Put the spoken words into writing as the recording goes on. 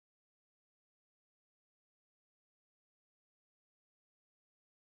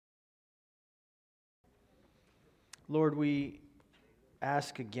Lord, we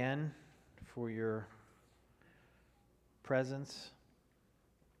ask again for your presence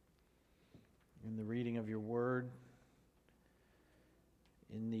in the reading of your word,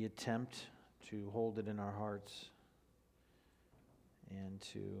 in the attempt to hold it in our hearts and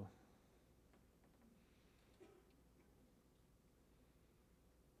to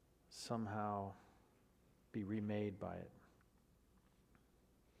somehow be remade by it.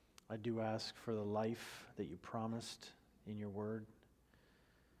 I do ask for the life that you promised in your word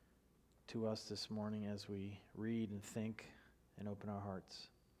to us this morning as we read and think and open our hearts.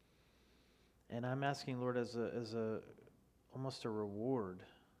 And I'm asking, Lord, as almost a reward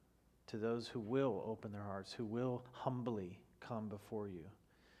to those who will open their hearts, who will humbly come before you,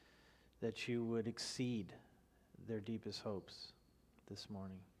 that you would exceed their deepest hopes this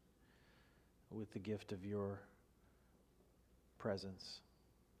morning with the gift of your presence.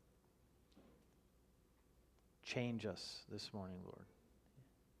 Change us this morning, Lord,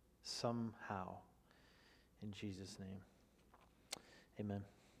 somehow, in Jesus' name. Amen.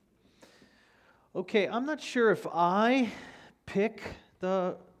 Okay, I'm not sure if I pick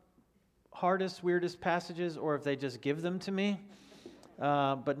the hardest, weirdest passages or if they just give them to me,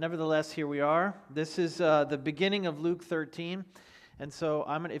 but nevertheless, here we are. This is the beginning of Luke 13. And so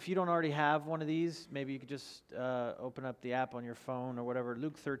if you don't already have one of these, maybe you could just open up the app on your phone or whatever,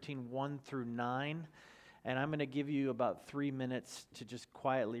 Luke 13, 1 through 9. And I'm going to give you about 3 minutes to just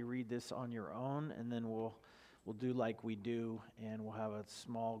quietly read this on your own, and then we'll do like we do, and we'll have a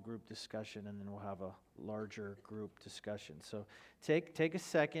small group discussion, and then we'll have a larger group discussion. So take a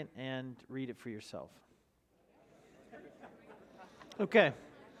second and read it for yourself. Okay.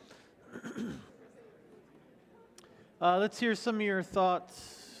 Let's hear some of your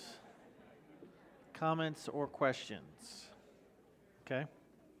thoughts, comments, or questions. Okay?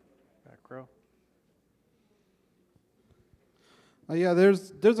 Back row. Yeah,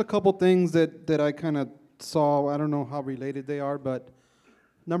 there's a couple things that I kind of saw. I don't know how related they are, but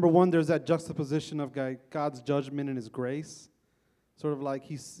number one, there's that juxtaposition of God's judgment and His grace. Sort of like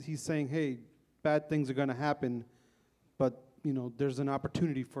he's saying, hey, bad things are going to happen, but there's an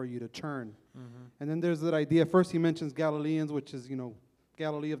opportunity for you to turn. Mm-hmm. And then there's that idea. First, he mentions Galileans, which is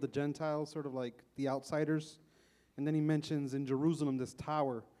Galilee of the Gentiles, sort of like the outsiders. And then he mentions in Jerusalem this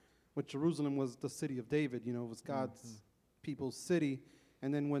tower, which Jerusalem was the city of David. It was God's people's city.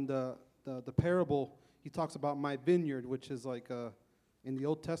 And then when the parable, he talks about my vineyard, which is like in the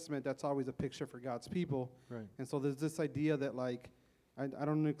Old Testament, that's always a picture for God's people. Right. And so there's this idea that I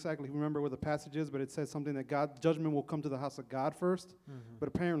don't exactly remember where the passage is, but it says something that God's judgment will come to the house of God first, but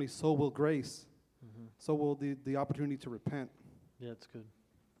apparently so will grace. So will the opportunity to repent. Yeah, that's good.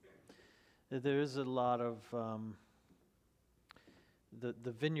 There is a lot of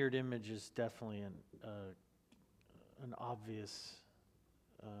the vineyard image is definitely an obvious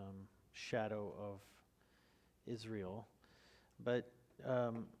shadow of Israel. But,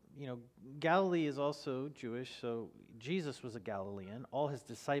 Galilee is also Jewish, so Jesus was a Galilean. All his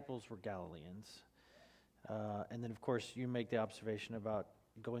disciples were Galileans. And then, of course, you make the observation about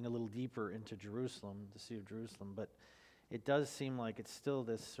going a little deeper into Jerusalem, the city of Jerusalem. But it does seem like it's still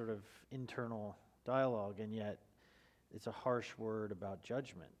this sort of internal dialogue, and yet it's a harsh word about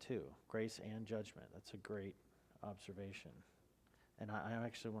judgment, too. Grace and judgment. That's a great observation. And I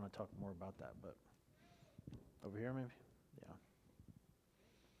actually want to talk more about that, but over here maybe? Yeah.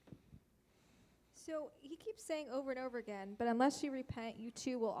 So he keeps saying over and over again, but unless you repent, you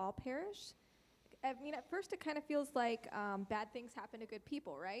too will all perish. I mean, at first it kind of feels like bad things happen to good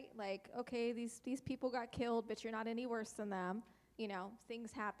people, right? Like, okay, these people got killed, but you're not any worse than them.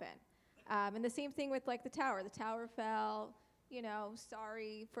 Things happen. And the same thing with like the tower. The tower fell,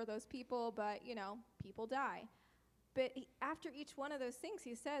 sorry for those people, but, people die. But after each one of those things,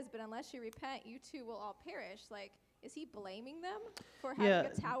 he says, but unless you repent, you too will all perish. Like, is he blaming them for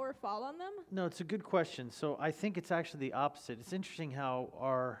having a tower fall on them? No, it's a good question. So I think it's actually the opposite. It's interesting how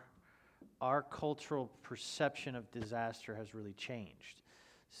our cultural perception of disaster has really changed.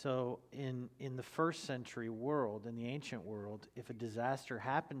 So in the first century world, in the ancient world, if a disaster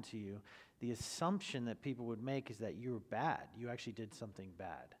happened to you, the assumption that people would make is that you were bad. You actually did something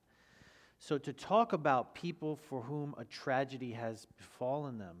bad. So to talk about people for whom a tragedy has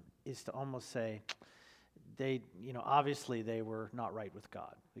befallen them is to almost say, obviously they were not right with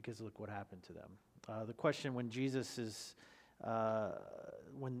God because look what happened to them. The question when Jesus is,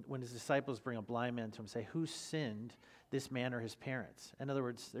 when his disciples bring a blind man to him, say, who sinned, this man or his parents? In other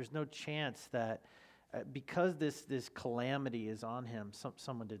words, there's no chance that because this calamity is on him,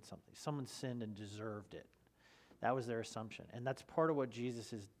 someone did something. Someone sinned and deserved it. That was their assumption. And that's part of what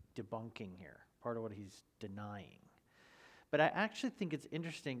Jesus is debunking here, part of what he's denying. But I actually think it's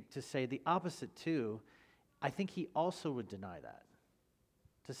interesting to say the opposite too. I think he also would deny that.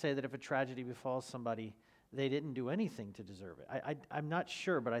 To say that if a tragedy befalls somebody, they didn't do anything to deserve it. I'm not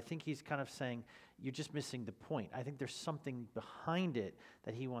sure, but I think he's kind of saying, you're just missing the point. I think there's something behind it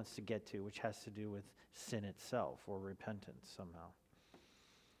that he wants to get to, which has to do with sin itself or repentance somehow.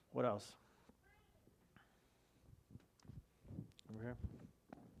 What else? Over here.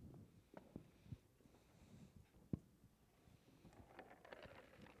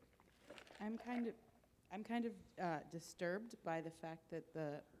 I'm kind of disturbed by the fact that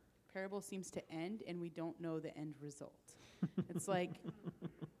the parable seems to end and we don't know the end result. It's like,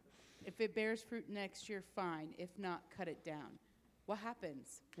 if it bears fruit next year, fine. If not, cut it down. What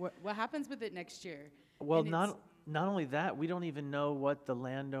happens? What happens with it next year? Well, And not only that, we don't even know what the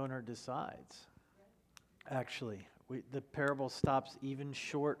landowner decides. Actually, the parable stops even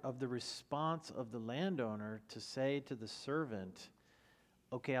short of the response of the landowner to say to the servant,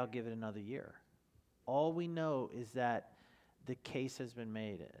 okay, I'll give it another year. All we know is that the case has been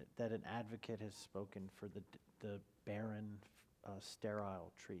made, that an advocate has spoken for the barren,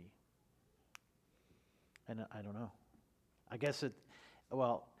 sterile tree. And I don't know. I guess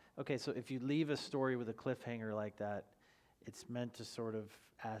okay, so if you leave a story with a cliffhanger like that, it's meant to sort of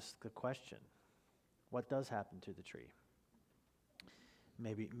ask the question, what does happen to the tree?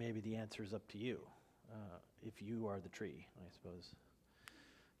 Maybe the answer is up to you, if you are the tree, I suppose.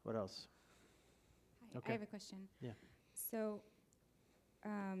 What else? Hi, Okay. I have a question. Yeah. So,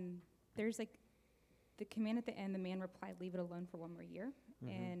 there's like the command at the end, the man replied, leave it alone for 1 more year, Mhm.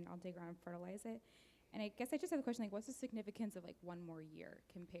 and I'll dig around and fertilize it. And I guess I just have a question, like, what's the significance of like 1 more year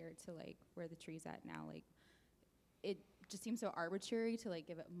compared to like where the tree's at now? Like, it just seems so arbitrary to like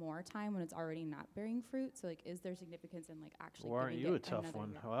give it more time when it's already not bearing fruit. So like, is there significance in like actually Well, aren't giving you a it tough another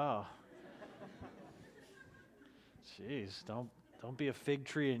one? year? Wow. Jeez, don't be a fig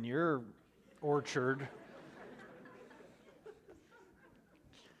tree in your orchard.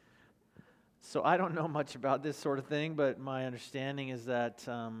 So I don't know much about this sort of thing, but my understanding is that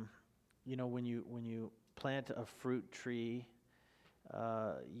when you plant a fruit tree,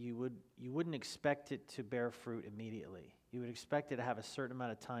 you wouldn't expect it to bear fruit immediately. You would expect it to have a certain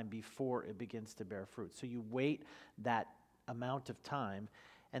amount of time before it begins to bear fruit. So you wait that amount of time,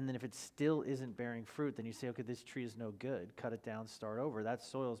 and then if it still isn't bearing fruit, then you say, okay, this tree is no good. Cut it down, start over. That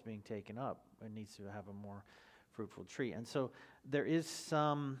soil is being taken up. It needs to have a more fruitful tree. And so there is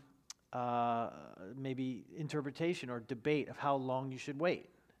some maybe interpretation or debate of how long you should wait.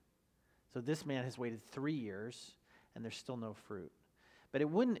 So this man has waited 3 years, and there's still no fruit. But it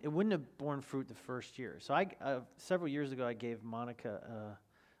wouldn't have borne fruit the first year. So several years ago, I gave Monica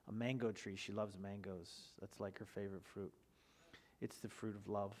a mango tree. She loves mangoes. That's like her favorite fruit. It's the fruit of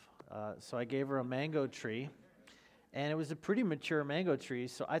love. So I gave her a mango tree, and it was a pretty mature mango tree.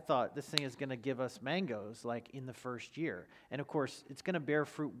 So I thought this thing is going to give us mangoes like in the first year. And of course, it's going to bear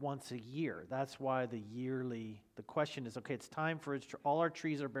fruit once a year. That's why the question is, okay, it's time for all our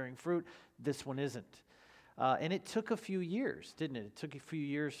trees are bearing fruit. This one isn't. And it took a few years, didn't it? It took a few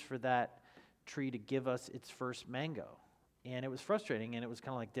years for that tree to give us its first mango. And it was frustrating, and it was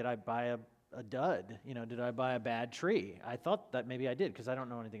kind of like, did I buy a dud? Did I buy a bad tree? I thought that maybe I did because I don't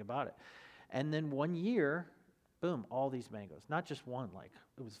know anything about it. And then 1 year, boom, all these mangoes. Not just one, like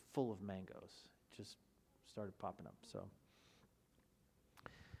it was full of mangoes. Just started popping up. So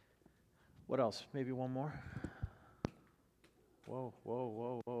what else? Maybe one more? Whoa, whoa,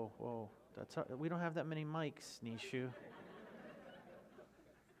 whoa, whoa, whoa. We don't have that many mics, Nishu.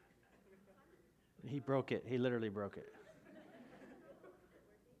 He broke it. He literally broke it.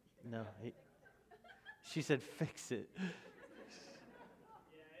 No, she said fix it.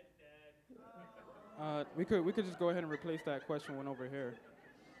 We could just go ahead and replace that question one over here.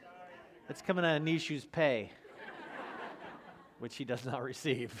 It's coming out of Nishu's pay, which he does not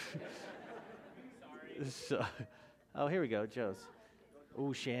receive. So, oh, here we go, Joe's.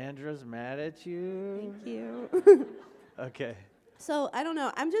 Ooh, Chandra's mad at you. Thank you. Okay. So I don't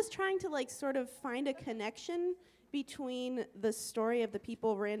know. I'm just trying to sort of find a connection between the story of the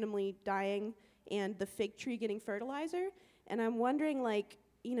people randomly dying and the fig tree getting fertilizer. And I'm wondering,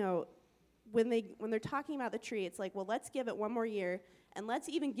 when they're talking about the tree, it's like, well, let's give it 1 more year, and let's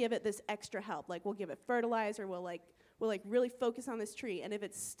even give it this extra help. Like, we'll give it fertilizer. We'll really focus on this tree. And if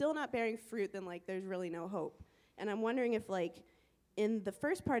it's still not bearing fruit, then there's really no hope. And I'm wondering if in the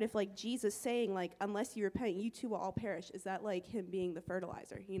first part, if Jesus saying unless you repent, you too will all perish, is that him being the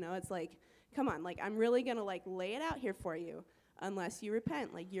fertilizer? It's like, come on, I'm really gonna lay it out here for you. Unless you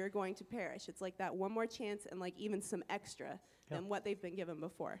repent, you're going to perish. It's like that 1 more chance and even some extra than what they've been given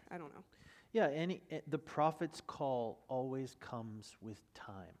before. I don't know. Yeah, the prophet's call always comes with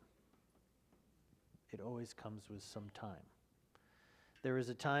time. It always comes with some time. There is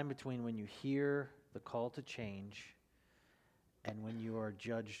a time between when you hear the call to change and when you are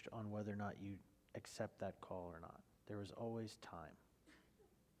judged on whether or not you accept that call or not. There is always time.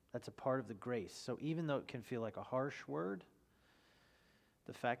 That's a part of the grace. So even though it can feel like a harsh word,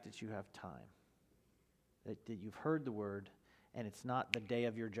 the fact that you have time, that you've heard the word, and it's not the day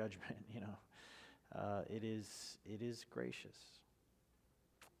of your judgment, it is gracious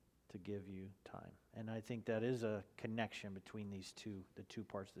to give you time. And I think that is a connection between the two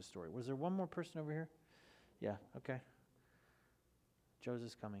parts of the story. Was there one more person over here? Yeah, okay.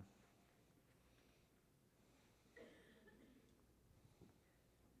 Joseph's coming.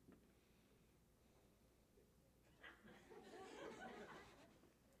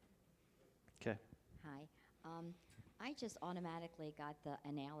 Okay. Hi. I just automatically got the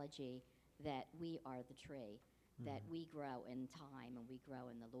analogy that we are the tree, that we grow in time and we grow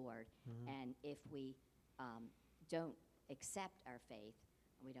in the Lord. And if we don't accept our faith,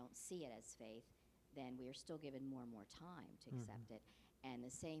 and we don't see it as faith, then we are still given more and more time to accept it. And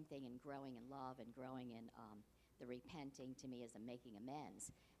the same thing in growing in love and growing in the repenting, to me, is a making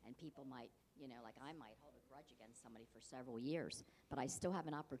amends. And people might, like I might hold a grudge against somebody for several years, but I still have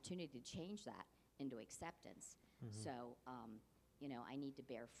an opportunity to change that into acceptance. So, I need to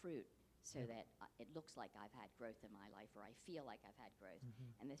bear fruit so that it looks like I've had growth in my life, or I feel like I've had growth.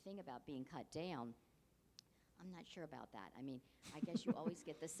 And the thing about being cut down, I'm not sure about that. I mean, I guess you always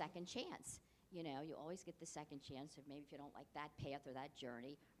get the second chance. You always get the second chance. If maybe if you don't like that path or that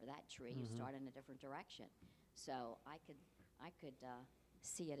journey or that tree, you start in a different direction. So I could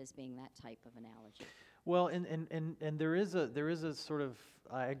see it as being that type of analogy. Well, and there is a sort of,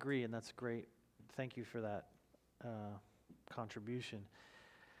 I agree, and that's great. Thank you for that contribution.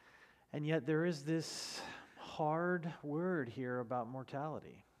 And yet there is this hard word here about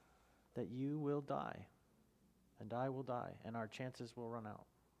mortality, that you will die, and I will die, and our chances will run out.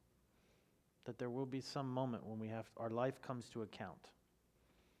 That there will be some moment when our life comes to account.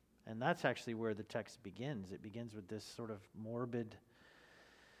 And that's actually where the text begins. It begins with this sort of morbid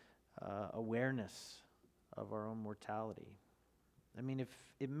awareness of our own mortality. I mean, if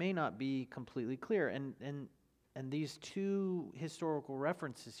it may not be completely clear, and these two historical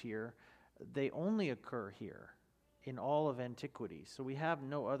references here, they only occur here in all of antiquity. So we have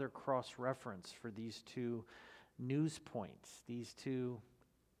no other cross-reference for these two news points, these two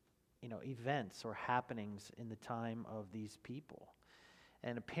events or happenings in the time of these people.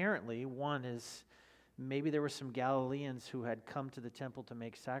 And apparently one is, maybe there were some Galileans who had come to the temple to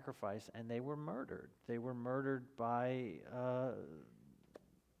make sacrifice, and they were murdered. They were murdered by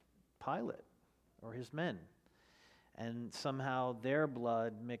Pilate or his men. And somehow their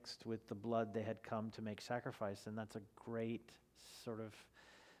blood mixed with the blood they had come to make sacrifice, and that's a great sort of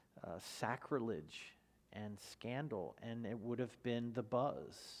sacrilege and scandal, and it would have been the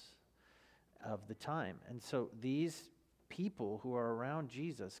buzz of the time. And so these people who are around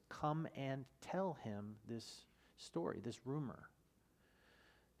Jesus come and tell him this story, this rumor.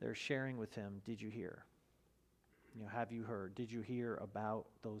 They're sharing with him, did you hear? Have you heard? Did you hear about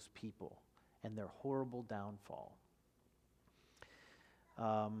those people and their horrible downfall?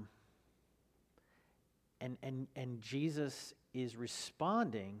 And Jesus is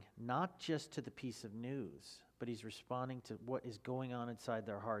responding not just to the piece of news, but he's responding to what is going on inside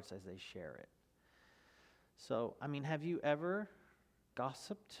their hearts as they share it. So, I mean, have you ever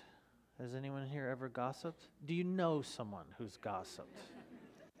gossiped? Has anyone here ever gossiped? Do you know someone who's gossiped?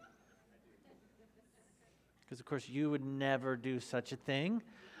 Because, of course, you would never do such a thing.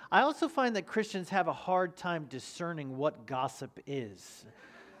 I also find that Christians have a hard time discerning what gossip is.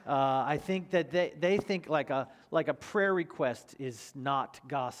 I think that they think like a prayer request is not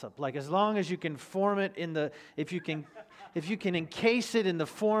gossip. Like, as long as you can form it if you can encase it in the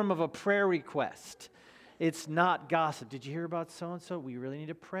form of a prayer request, it's not gossip. Did you hear about so-and-so? We really need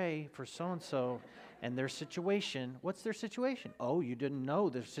to pray for so-and-so and their situation. What's their situation? Oh, you didn't know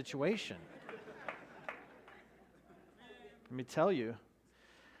their situation. Let me tell you.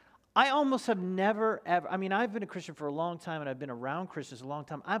 I almost have never, ever, I've been a Christian for a long time, and I've been around Christians a long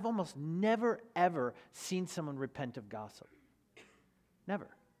time. I've almost never, ever seen someone repent of gossip. Never.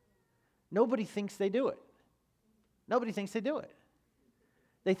 Nobody thinks they do it. Nobody thinks they do it.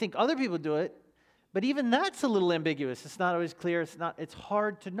 They think other people do it, but even that's a little ambiguous. It's not always clear. It's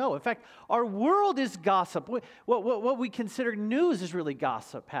hard to know. In fact, our world is gossip. What we consider news is really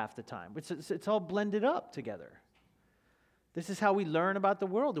gossip half the time. It's all blended up together. This is how we learn about the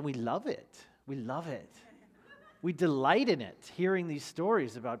world, and we love it. We love it. We delight in it, hearing these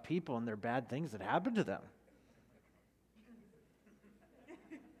stories about people and their bad things that happen to them.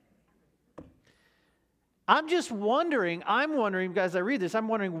 I'm wondering, as I read this, I'm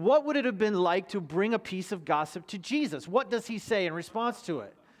wondering, what would it have been like to bring a piece of gossip to Jesus? What does he say in response to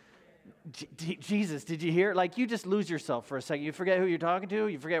it? Jesus, did you hear? Like, you just lose yourself for a second. You forget who you're talking to.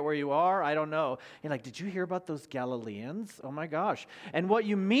 You forget where you are. I don't know. You're like, did you hear about those Galileans? Oh, my gosh. And what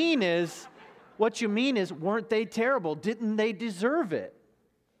you mean is, weren't they terrible? Didn't they deserve it?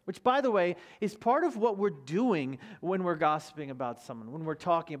 Which, by the way, is part of what we're doing when we're gossiping about someone, when we're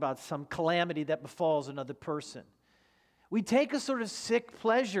talking about some calamity that befalls another person. We take a sort of sick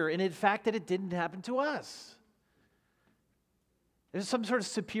pleasure in the fact that it didn't happen to us. There's some sort of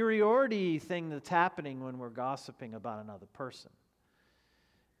superiority thing that's happening when we're gossiping about another person,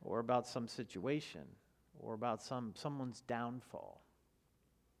 or about some situation, or about someone's downfall.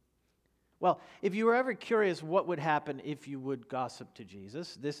 Well, if you were ever curious what would happen if you would gossip to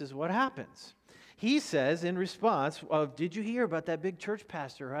Jesus, this is what happens. He says in response of, did you hear about that big church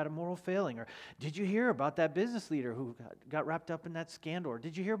pastor who had a moral failing? Or did you hear about that business leader who got wrapped up in that scandal? Or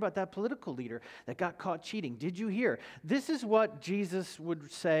did you hear about that political leader that got caught cheating? Did you hear? This is what Jesus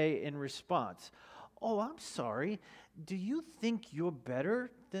would say in response. Oh, I'm sorry. Do you think you're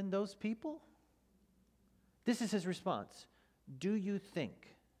better than those people? This is his response. Do you think?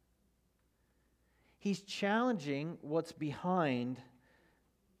 He's challenging what's behind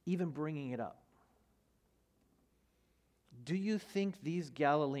even bringing it up. Do you think these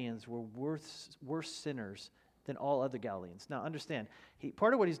Galileans were worse sinners than all other Galileans? Now understand,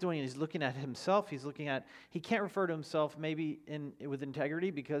 part of what he's doing is he's looking at himself. He can't refer to himself maybe with integrity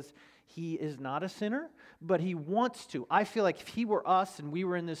because he is not a sinner, but he wants to. I feel like if he were us and we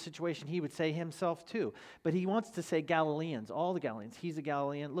were in this situation, he would say himself too. But he wants to say Galileans, all the Galileans. He's a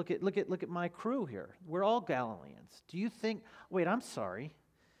Galilean. Look at my crew here. We're all Galileans. Do you think, wait, I'm sorry.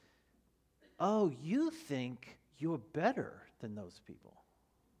 Oh, you think you're better than those people.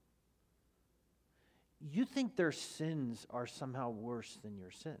 You think their sins are somehow worse than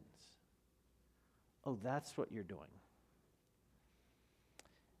your sins. Oh, that's what you're doing.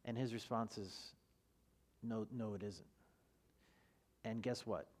 And his response is, no, it isn't. And guess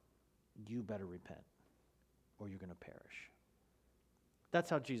what? You better repent or you're going to perish. That's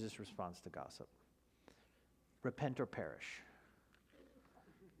how Jesus responds to gossip. Repent or perish.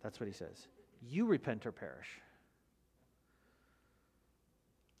 That's what he says. You repent or perish.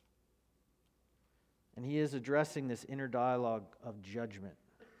 And he is addressing this inner dialogue of judgment.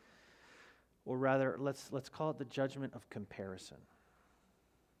 Or rather, let's call it the judgment of comparison.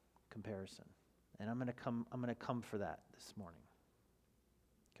 Comparison. And I'm going to come for that this morning.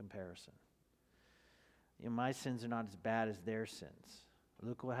 Comparison. You know, my sins are not as bad as their sins.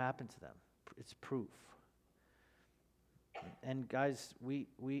 Look what happened to them. It's proof. And guys, we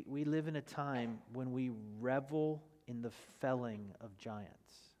live in a time when we revel in the felling of giants.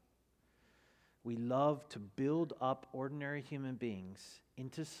 We love to build up ordinary human beings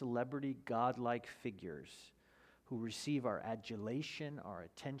into celebrity godlike figures who receive our adulation, our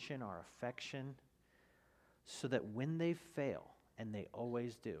attention, our affection, so that when they fail, and they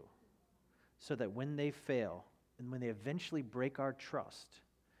always do, so that when they fail, and when they eventually break our trust,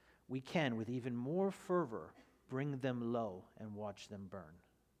 we can, with even more fervor, bring them low and watch them burn.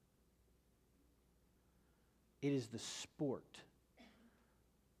 It is the sport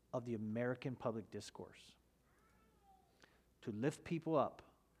of the American public discourse to lift people up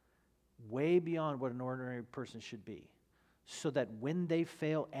way beyond what an ordinary person should be, so that when they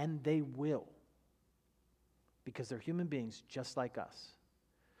fail, and they will, because they're human beings just like us,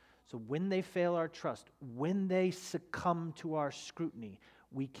 so when they fail our trust, when they succumb to our scrutiny,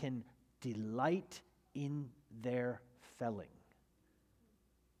 we can delight in their felling.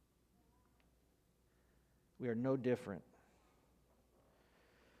 We are no different.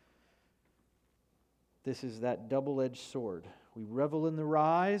 This is that double-edged sword. We revel in the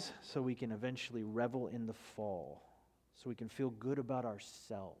rise so we can eventually revel in the fall, so we can feel good about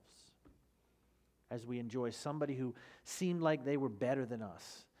ourselves as we enjoy somebody who seemed like they were better than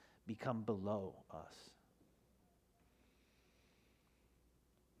us become below us.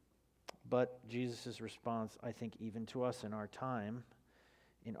 But Jesus' response, I think, even to us in our time,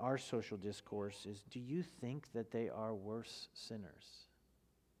 in our social discourse, is, do you think that they are worse sinners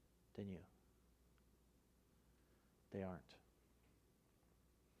than you? They aren't.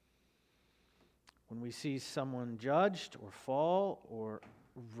 When we see someone judged or fall or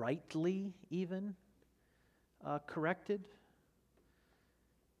rightly even corrected,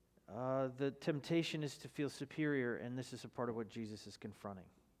 the temptation is to feel superior, and this is a part of what Jesus is confronting.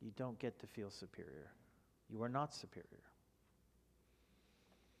 You don't get to feel superior. You are not superior.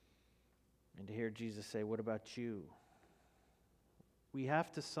 And to hear Jesus say, what about you? We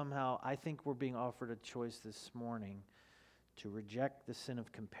have to somehow, I think we're being offered a choice this morning to reject the sin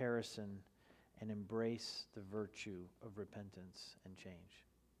of comparison and embrace the virtue of repentance and change.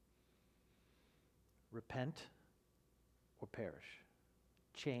 Repent or perish.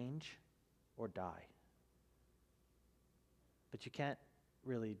 Change or die. But you can't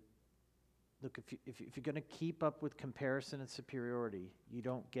really, look, if you're going to keep up with comparison and superiority, you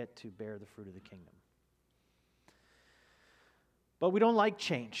don't get to bear the fruit of the kingdom. But we don't like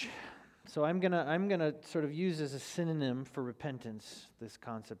change. So I'm gonna sort of use as a synonym for repentance this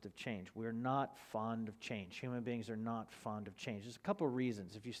concept of change. We're not fond of change. Human beings are not fond of change. There's a couple of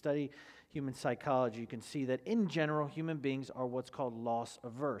reasons. If you study human psychology, you can see that in general, human beings are what's called loss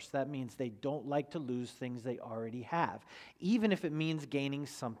averse. That means they don't like to lose things they already have, even if it means gaining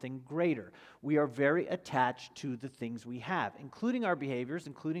something greater. We are very attached to the things we have, including our behaviors,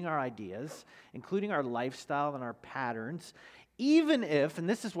 including our ideas, including our lifestyle and our patterns. Even if, and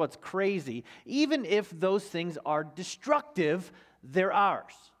this is what's crazy, even if those things are destructive, they're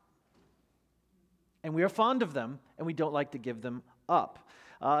ours. And we are fond of them, and we don't like to give them up.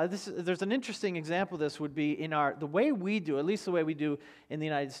 There's an interesting example of this would be in the way we do, at least the way we do in the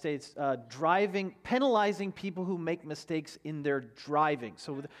United States, penalizing people who make mistakes in their driving.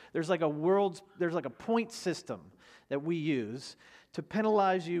 So there's like a point system that we use to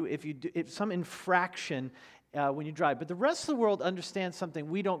penalize you if some infraction when you drive. But the rest of the world understands something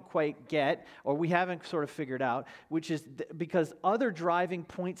we don't quite get, or we haven't sort of figured out, which is because other driving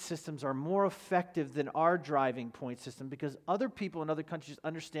point systems are more effective than our driving point system, because other people in other countries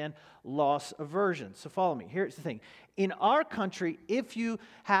understand loss aversion. So follow me. Here's the thing. In our country, if you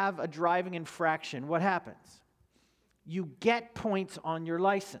have a driving infraction, what happens? You get points on your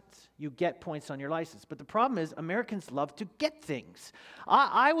license. You get points on your license. But the problem is Americans love to get things.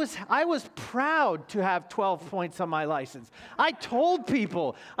 I was proud to have 12 points on my license. I told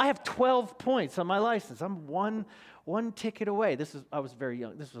people I have 12 points on my license. I'm one ticket away. I was very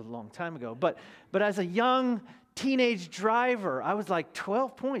young. This was a long time ago. But as a young teenage driver, I was like,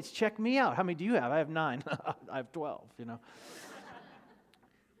 12 points. Check me out. How many do you have? I have 9. I have 12,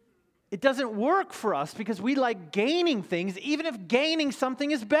 It doesn't work for us because we like gaining things, even if gaining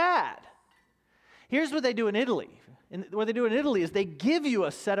something is bad. Here's what they do in Italy. What they do in Italy is they give you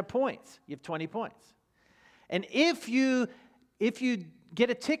a set of points. You have 20 points. And if you get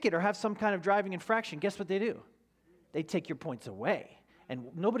a ticket or have some kind of driving infraction, guess what they do? They take your points away. And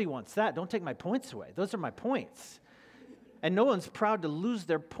nobody wants that. Don't take my points away. Those are my points. And no one's proud to lose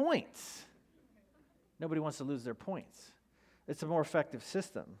their points. Nobody wants to lose their points. It's a more effective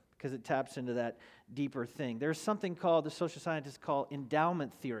system, because it taps into that deeper thing. There's something the social scientists call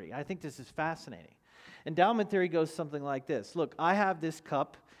endowment theory. I think this is fascinating. Endowment theory goes something like this. Look, I have this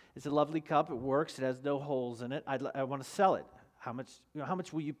cup. It's a lovely cup. It works. It has no holes in it. I want to sell it. How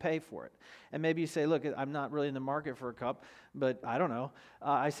much will you pay for it? And maybe you say, look, I'm not really in the market for a cup, but I don't know.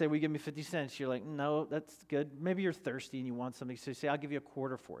 I say, will you give me 50 cents? You're like, no, that's good. Maybe you're thirsty and you want something. So you say, I'll give you a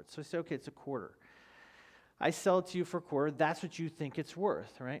quarter for it. So I say, okay, it's a quarter. I sell it to you for a quarter. That's what you think it's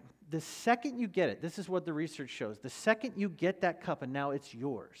worth, right? The second you get it, this is what the research shows. The second you get that cup and now it's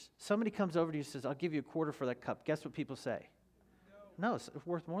yours, somebody comes over to you and says, I'll give you a quarter for that cup. Guess what people say? No, it's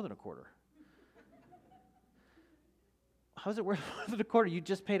worth more than a quarter. How's it worth more than a quarter? You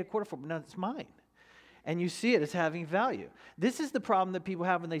just paid a quarter for it. No, it's mine. And you see it as having value. This is the problem that people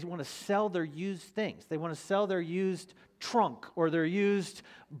have when they want to sell their used things. They want to sell their used trunk or their used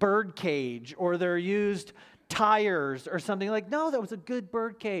bird cage or their used tires or something. Like, no, that was a good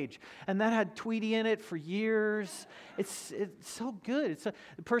bird cage. And that had Tweety in it for years. It's so good.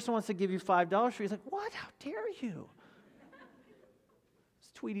 The person wants to give you $5 for it. He's like, what? How dare you?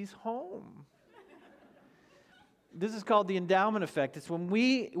 It's Tweety's home. This is called the endowment effect. It's when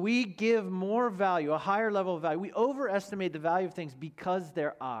we give more value, a higher level of value. We overestimate the value of things because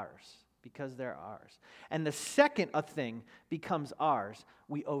they're ours. Because they're ours. And the second a thing becomes ours,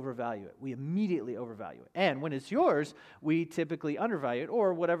 we overvalue it. We immediately overvalue it. And when it's yours, we typically undervalue it,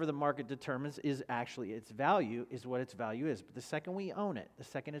 or whatever the market determines is actually its value, is what its value is. But the second we own it, the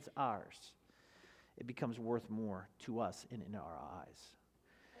second it's ours, it becomes worth more to us and in our eyes.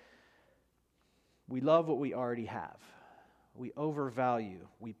 We love what we already have. We overvalue,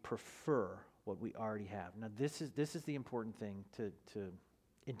 we prefer what we already have. Now this is the important thing to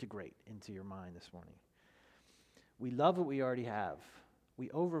integrate into your mind this morning. We love what we already have. We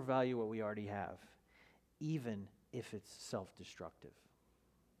overvalue what we already have, even if it's self-destructive.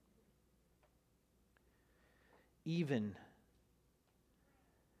 Even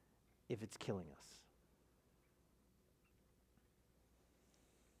if it's killing us.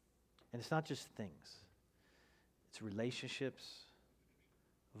 And it's not just things. It's relationships,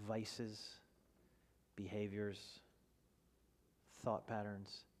 vices, behaviors, thought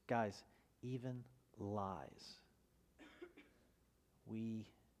patterns. Guys, even lies. We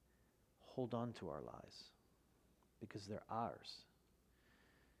hold on to our lies because they're ours.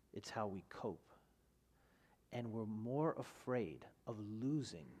 It's how we cope. And we're more afraid of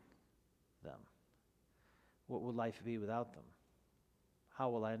losing them. What will life be without them? How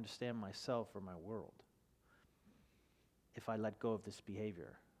will I understand myself or my world if I let go of this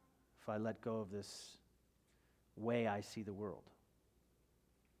behavior, if I let go of this way I see the world?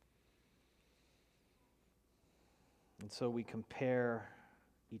 And so we compare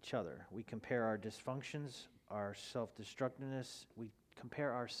each other. We compare our dysfunctions, our self-destructiveness. We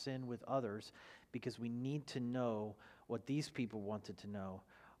compare our sin with others because we need to know what these people wanted to know.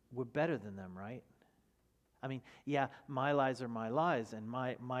 We're better than them, right? I mean, yeah, my lies are my lies, and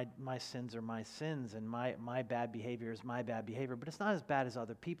my sins are my sins, and my bad behavior is my bad behavior, but it's not as bad as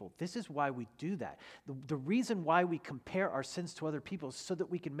other people. This is why we do that. The reason why we compare our sins to other people is so that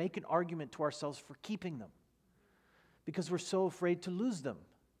we can make an argument to ourselves for keeping them, because we're so afraid to lose them.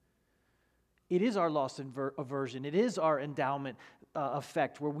 It is our loss aversion. It is our endowment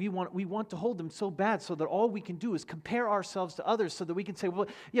effect, where we want to hold them so bad, so that all we can do is compare ourselves to others, so that we can say, well,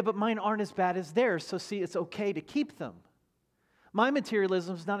 yeah, but mine aren't as bad as theirs, so see, it's okay to keep them. My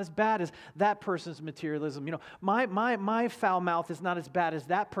materialism is not as bad as that person's materialism. You know, my foul mouth is not as bad as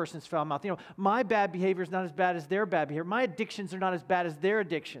that person's foul mouth. You know, my bad behavior is not as bad as their bad behavior. My addictions are not as bad as their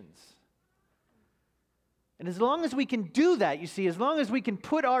addictions. And as long as we can do that, you see, as long as we can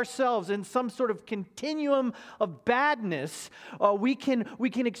put ourselves in some sort of continuum of badness, we can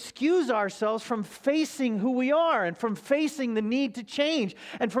excuse ourselves from facing who we are, and from facing the need to change,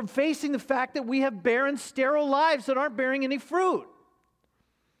 and from facing the fact that we have barren, sterile lives that aren't bearing any fruit.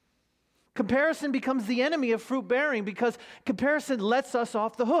 Comparison becomes the enemy of fruit bearing, because comparison lets us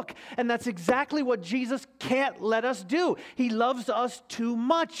off the hook. And that's exactly what Jesus can't let us do. He loves us too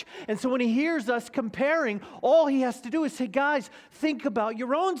much. And so when he hears us comparing, all he has to do is say, guys, think about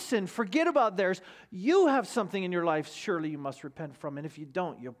your own sin. Forget about theirs. You have something in your life surely you must repent from. And if you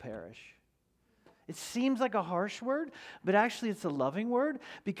don't, you'll perish. It seems like a harsh word, but actually it's a loving word,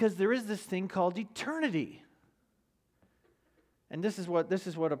 because there is this thing called eternity. And this is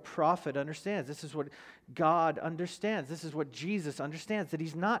what a prophet understands. This is what God understands. This is what Jesus understands, that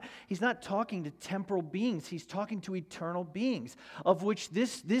he's not talking to temporal beings. He's talking to eternal beings, of which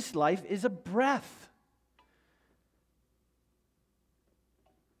this life is a breath.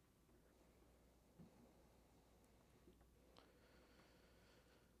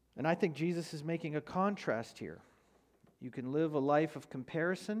 And I think Jesus is making a contrast here. You can live a life of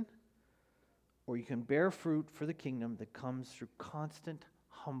comparison, or you can bear fruit for the kingdom that comes through constant,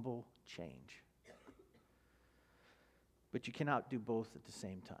 humble change. But you cannot do both at the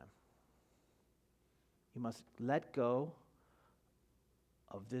same time. You must let go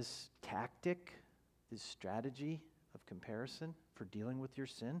of this tactic, this strategy of comparison for dealing with your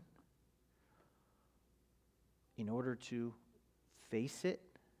sin, in order to face it,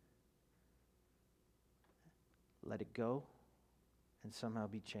 let it go, and somehow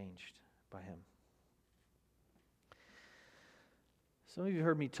be changed by him. Some of you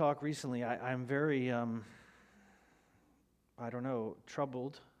heard me talk recently. I'm very,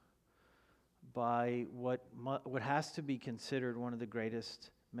 troubled by what has to be considered one of the greatest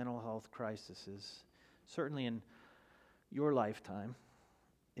mental health crises, certainly in your lifetime,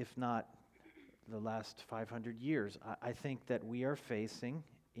 if not the last 500 years. I think that we are facing,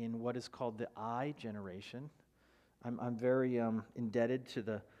 in what is called the I generation. I'm very indebted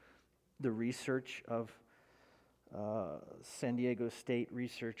to the research of San Diego State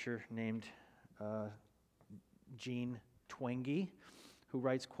researcher named Jean Twenge, who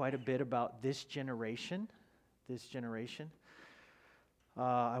writes quite a bit about this generation.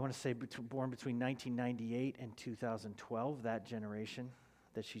 I want to say born between 1998 and 2012, that generation,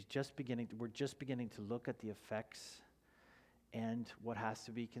 that we're just beginning to look at the effects and what has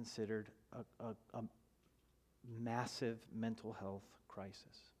to be considered a massive mental health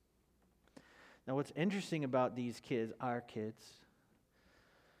crisis. Now, what's interesting about these kids, our kids,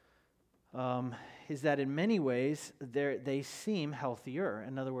 is that in many ways they seem healthier.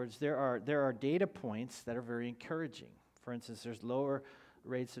 In other words, there are data points that are very encouraging. For instance, there's lower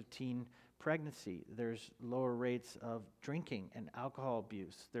rates of teen pregnancy. There's lower rates of drinking and alcohol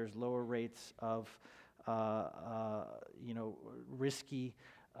abuse. There's lower rates of risky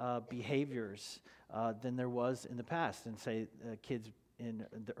behaviors than there was in the past, and say kids in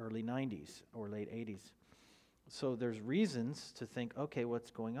the early 90s or late 80s. So there's reasons to think, okay,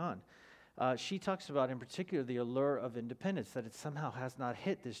 what's going on? She talks about, in particular, the allure of independence, that it somehow has not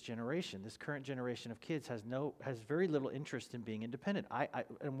hit this generation. This current generation of kids has very little interest in being independent.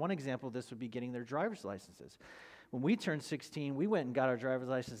 And one example of this would be getting their driver's licenses. When we turned 16, we went and got our driver's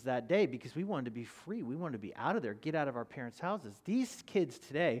license that day because we wanted to be free. We wanted to be out of there, get out of our parents' houses. These kids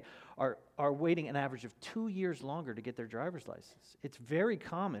today are waiting an average of 2 years longer to get their driver's license. It's very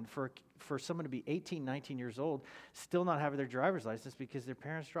common for someone to be 18, 19 years old, still not having their driver's license because their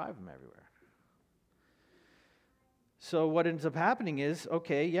parents drive them everywhere. So what ends up happening is,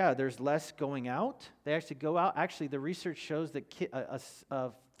 okay, yeah, there's less going out. They actually go out. Actually, the research shows that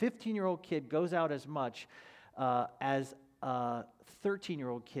a 15-year-old kid goes out as much as a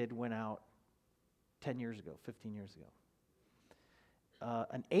 13-year-old kid went out 10 years ago, 15 years ago.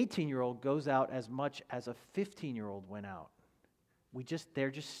 An 18-year-old goes out as much as a 15-year-old went out. They're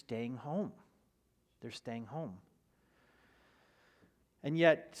just staying home. They're staying home. And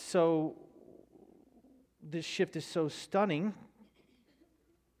yet, so this shift is so stunning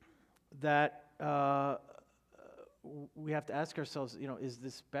that we have to ask ourselves, is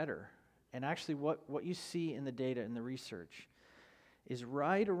this better? And actually what you see in the data and the research is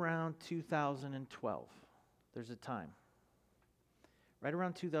right around 2012. There's a time. Right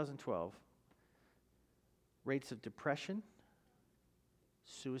around 2012, rates of depression,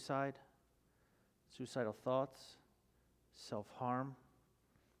 suicide, suicidal thoughts, self-harm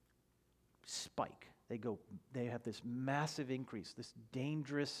spike. They have this massive increase, this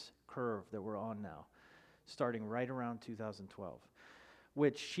dangerous curve that we're on now, starting right around 2012,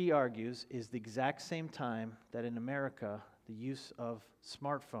 which she argues is the exact same time that in America, the use of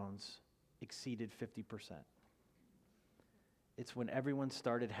smartphones exceeded 50%. It's when everyone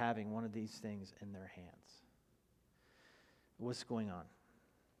started having one of these things in their hands. What's going on?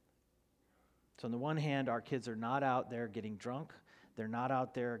 So on the one hand, our kids are not out there getting drunk. They're not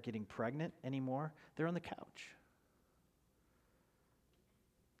out there getting pregnant anymore. They're on the couch.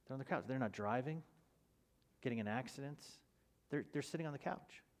 They're on the couch. They're not driving, getting in accidents. They're sitting on the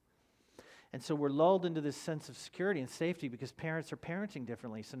couch. And so we're lulled into this sense of security and safety because parents are parenting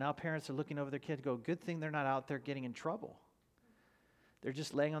differently. So now parents are looking over their kids and go, good thing they're not out there getting in trouble. They're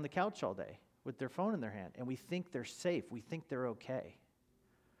just laying on the couch all day with their phone in their hand. And we think they're safe. We think they're okay.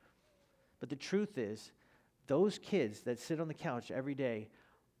 But the truth is, those kids that sit on the couch every day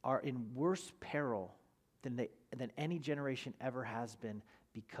are in worse peril than any generation ever has been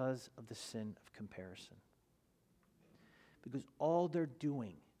because of the sin of comparison. Because all they're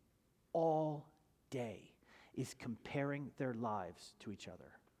doing all day is comparing their lives to each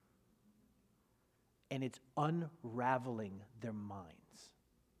other. And it's unraveling their minds.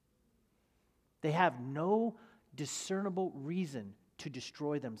 They have no discernible reason to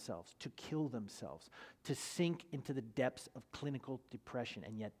destroy themselves, to kill themselves, to sink into the depths of clinical depression.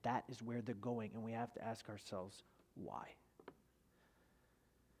 And yet that is where they're going, and we have to ask ourselves, why?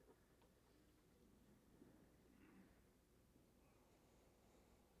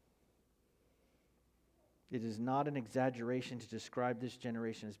 It is not an exaggeration to describe this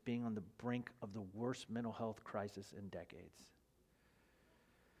generation as being on the brink of the worst mental health crisis in decades.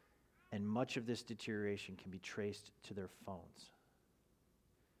 And much of this deterioration can be traced to their phones.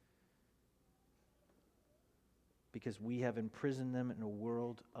 Because we have imprisoned them in a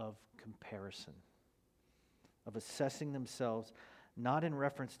world of comparison, of assessing themselves not in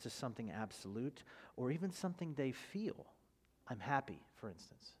reference to something absolute or even something they feel. I'm happy, for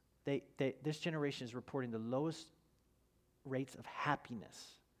instance. This generation is reporting the lowest rates of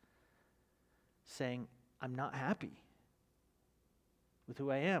happiness, saying, I'm not happy with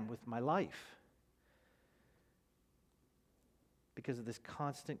who I am, with my life, because of this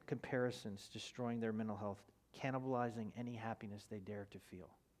constant comparisons destroying their mental health, cannibalizing any happiness they dare to feel.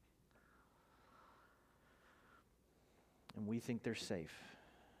 And we think they're safe,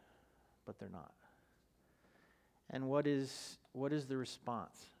 but they're not. And what is the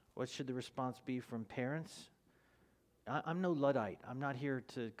response? What should the response be from parents? I'm no Luddite. I'm not here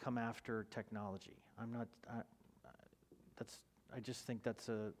to come after technology. I just think that's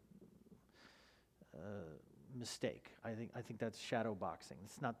a mistake. I think that's shadow boxing.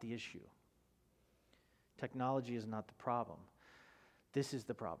 It's not the issue. Technology is not the problem. This is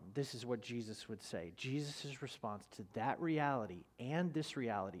the problem. This is what Jesus would say. Jesus' response to that reality and this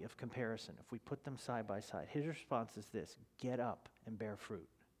reality of comparison, if we put them side by side, his response is this: get up and bear fruit.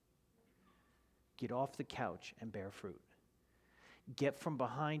 Get off the couch and bear fruit. Get from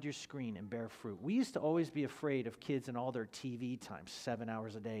behind your screen and bear fruit. We used to always be afraid of kids and all their TV time, 7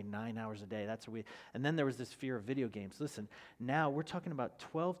 hours a day, 9 hours a day. That's what and then there was this fear of video games. Listen, now we're talking about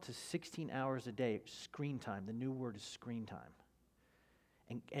 12 to 16 hours a day screen time. The new word is screen time.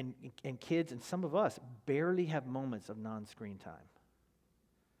 And kids, and some of us, barely have moments of non-screen time.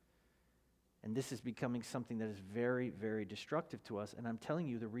 And this is becoming something that is very, very destructive to us. And I'm telling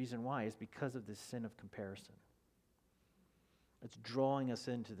you the reason why is because of this sin of comparison. It's drawing us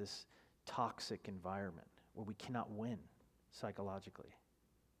into this toxic environment where we cannot win psychologically.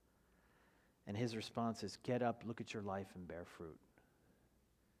 And his response is, get up, look at your life, and bear fruit.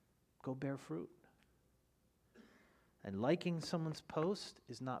 Go bear fruit. And liking someone's post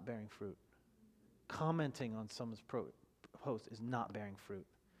is not bearing fruit. Commenting on someone's post is not bearing fruit.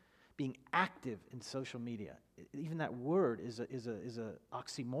 Being active in social media, even that word is a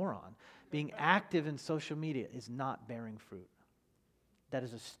oxymoron. Being active in social media is not bearing fruit. That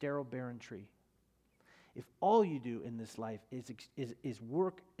is a sterile, barren tree. If all you do in this life is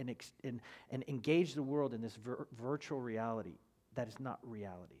work and engage the world in this virtual reality, that is not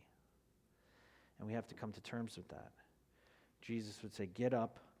reality. And we have to come to terms with that. Jesus would say, get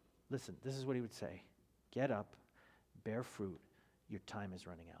up. Listen, this is what he would say. Get up, bear fruit. Your time is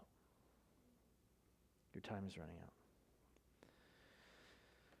running out. Your time is running out.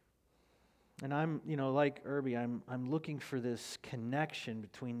 And I'm, like Irby, I'm looking for this connection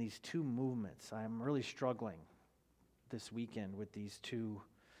between these two movements. I'm really struggling this weekend with these two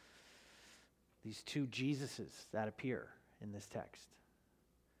Jesuses that appear in this text.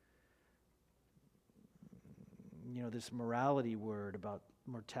 This morality word about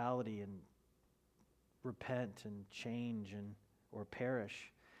mortality and repent and change or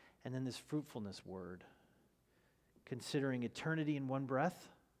perish. And then this fruitfulness word, considering eternity in one breath.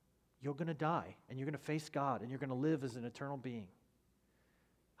 You're going to die, and you're going to face God, and you're going to live as an eternal being.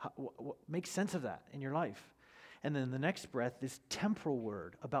 Make sense of that in your life. And then the next breath, this temporal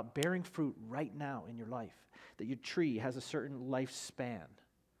word about bearing fruit right now in your life, that your tree has a certain lifespan,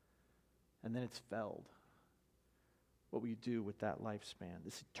 and then it's felled. What will you do with that lifespan?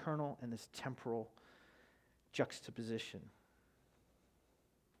 This eternal and this temporal juxtaposition.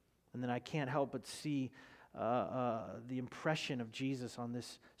 And then I can't help but see the impression of Jesus on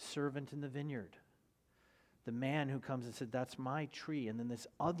this servant in the vineyard. The man who comes and said, that's my tree. And then this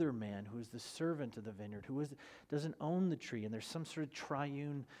other man who is the servant of the vineyard, who doesn't own the tree. And there's some sort of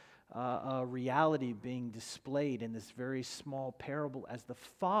triune reality being displayed in this very small parable as the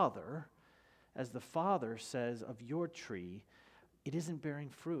father says of your tree, it isn't bearing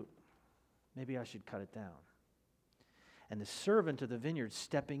fruit. Maybe I should cut it down. And the servant of the vineyard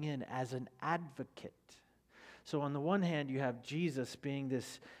stepping in as an advocate. So on the one hand, you have Jesus being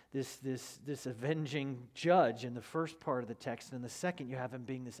this avenging judge in the first part of the text, and in the second, you have him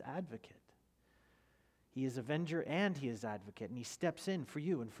being this advocate. He is avenger and he is advocate, and he steps in for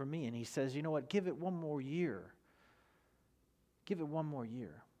you and for me, and he says, you know what, give it one more year. Give it one more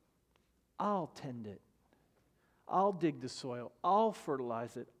year. I'll tend it. I'll dig the soil. I'll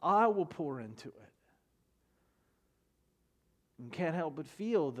fertilize it. I will pour into it. And can't help but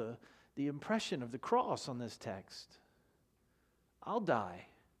feel the impression of the cross on this text. I'll die.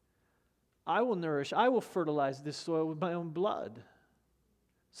 I will nourish. I will fertilize this soil with my own blood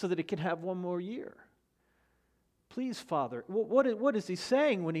so that it can have one more year. Please, Father. What is he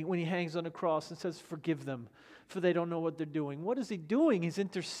saying when he hangs on the cross and says, forgive them, for they don't know what they're doing? What is he doing? He's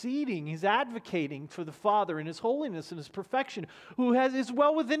interceding. He's advocating for the Father in his holiness and his perfection, who is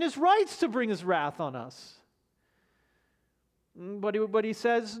well within his rights to bring his wrath on us. But he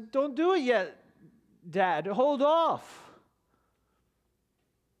says, don't do it yet, Dad. Hold off.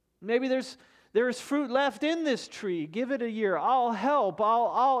 Maybe there is fruit left in this tree. Give it a year. I'll help.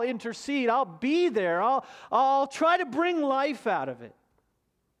 I'll intercede. I'll be there. I'll try to bring life out of it.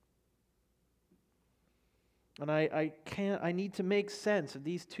 And I need to make sense of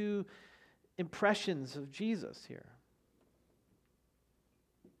these two impressions of Jesus here.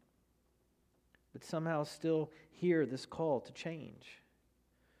 But somehow still hear this call to change.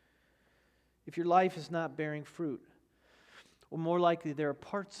 If your life is not bearing fruit, or more likely there are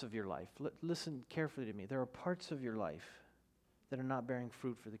parts of your life, listen carefully to me, there are parts of your life that are not bearing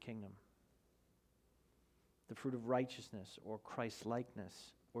fruit for the kingdom. The fruit of righteousness or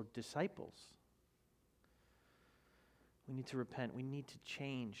Christ-likeness or disciples. We need to repent. We need to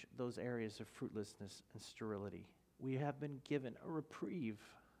change those areas of fruitlessness and sterility. We have been given a reprieve.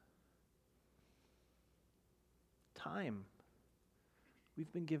 Time.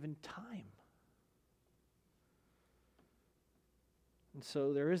 We've been given time. And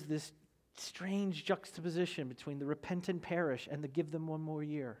so there is this strange juxtaposition between the repent and perish and the give them one more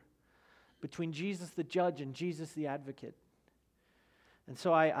year, between Jesus the judge and Jesus the advocate. And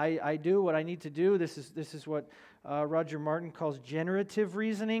so I do what I need to do. This is what Roger Martin calls generative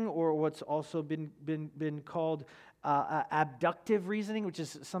reasoning, or what's also been called abductive reasoning, which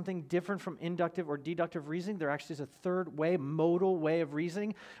is something different from inductive or deductive reasoning. There actually is a third way, modal way of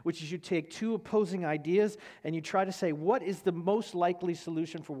reasoning, which is you take two opposing ideas and you try to say, what is the most likely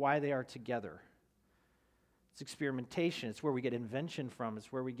solution for why they are together? It's experimentation. It's where we get invention from.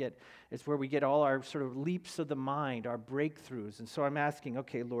 It's where we get all our sort of leaps of the mind, our breakthroughs. And so I'm asking,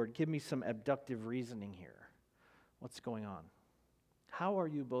 okay, Lord, give me some abductive reasoning here. What's going on? How are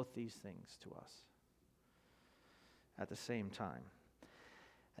you both these things to us at the same time?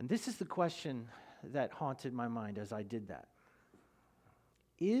 And this is the question that haunted my mind as I did that.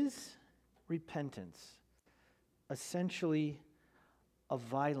 Is repentance essentially a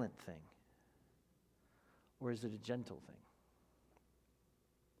violent thing? Or is it a gentle thing?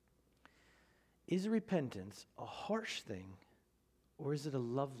 Is repentance a harsh thing, or is it a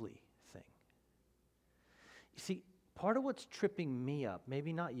lovely thing? You see, part of what's tripping me up,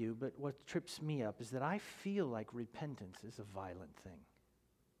 maybe not you, but what trips me up is that I feel like repentance is a violent thing.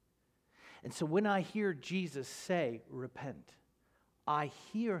 And so when I hear Jesus say, repent, I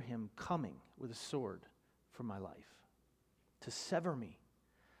hear him coming with a sword for my life to sever me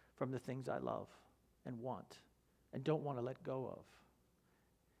from the things I love and want and don't want to let go of.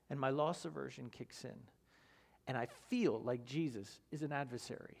 And my loss aversion kicks in. And I feel like Jesus is an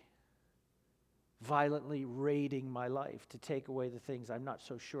adversary, violently raiding my life to take away the things I'm not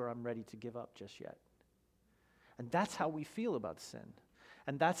so sure I'm ready to give up just yet. And that's how we feel about sin.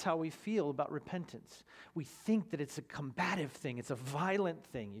 And that's how we feel about repentance. We think that it's a combative thing, it's a violent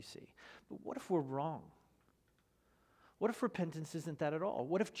thing, you see. But what if we're wrong? What if repentance isn't that at all?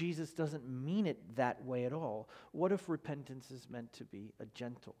 What if Jesus doesn't mean it that way at all? What if repentance is meant to be a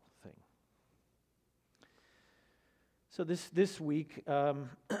gentle thing? So this week, I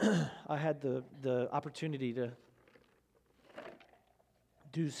had the opportunity to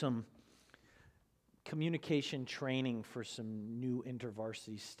do some communication training for some new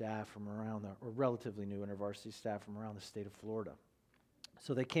InterVarsity staff from around or relatively new InterVarsity staff from around the state of Florida.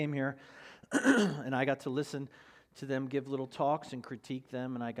 So they came here, and I got to listen to them give little talks and critique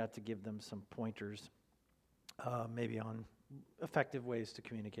them, and I got to give them some pointers, maybe on effective ways to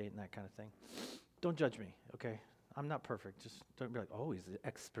communicate and that kind of thing. Don't judge me, okay? I'm not perfect. Just don't be like, oh, he's an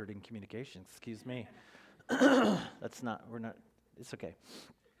expert in communication. Excuse me. It's okay.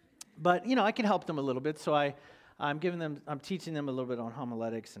 But, I can help them a little bit, so I'm teaching them a little bit on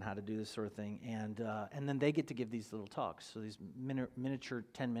homiletics and how to do this sort of thing, and then they get to give these little talks, so these miniature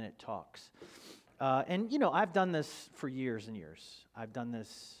 10-minute talks. And I've done this for years and years. I've done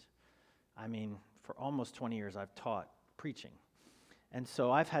this, for almost 20 years I've taught preaching. And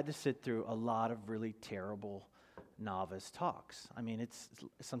so I've had to sit through a lot of really terrible novice talks.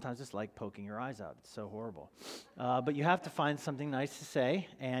 Sometimes it's like poking your eyes out. It's so horrible. But you have to find something nice to say,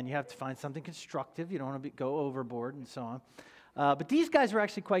 and you have to find something constructive. You don't want to go overboard and so on. But these guys were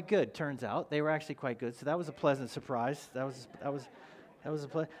actually quite good, turns out. They were actually quite good, so that was a pleasant surprise. That was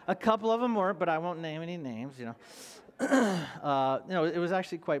a couple of them weren't, but I won't name any names, it was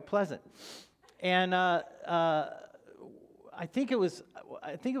actually quite pleasant. And I think it was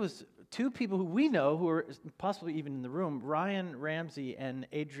two people who we know who are possibly even in the room. Ryan Ramsey and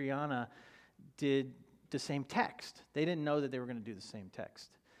Adriana did the same text. They didn't know that they were going to do the same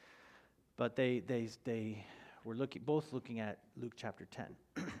text. But they were both looking at Luke chapter 10.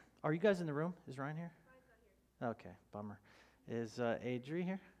 Are you guys in the room? Is Ryan here? Ryan's not here. Okay, bummer. Is Adri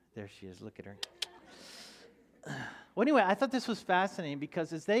here? There she is. Look at her. Well, anyway, I thought this was fascinating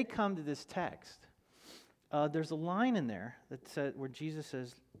because as they come to this text, there's a line in there that said, where Jesus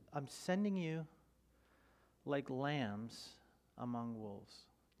says, I'm sending you like lambs among wolves.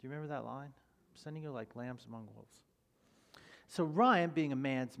 Do you remember that line? I'm sending you like lambs among wolves. So Ryan, being a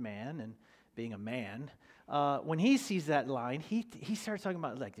man's man and being a man, when he sees that line, he starts talking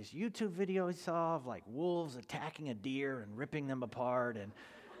about like this YouTube video he saw of like wolves attacking a deer and ripping them apart, and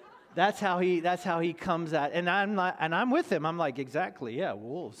that's how he comes at. And I'm with him. I'm like, exactly, yeah,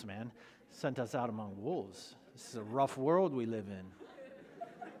 wolves, man, sent us out among wolves. This is a rough world we live in.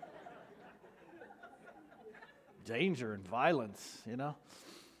 Danger and violence,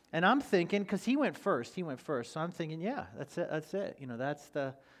 And I'm thinking, because he went first, so I'm thinking, yeah, that's it.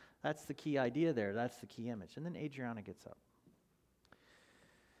 That's the key idea there. That's the key image. And then Adriana gets up.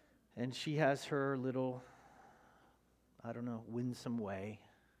 And she has her little, winsome way.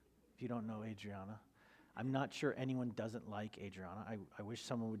 If you don't know Adriana, I'm not sure anyone doesn't like Adriana. I wish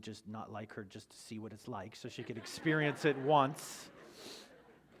someone would just not like her just to see what it's like so she could experience it once,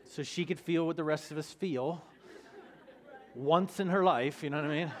 so she could feel what the rest of us feel once in her life, you know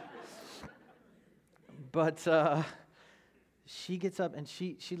what I mean? But she gets up and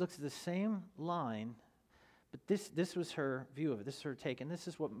she looks at the same line, but this was her view of it. This is her take, and this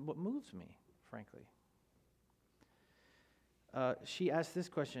is what moves me, frankly. She asked this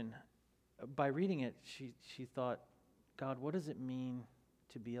question. By reading it, she thought, God, what does it mean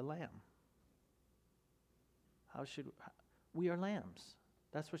to be a lamb? We are lambs.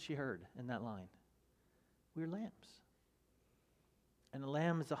 That's what she heard in that line. We're lambs. And a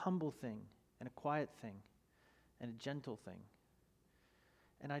lamb is a humble thing, and a quiet thing, and a gentle thing.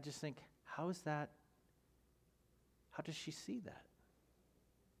 And I just think, how does she see that?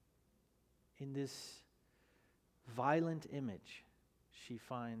 In this violent image, she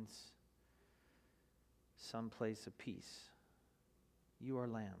finds some place of peace. You are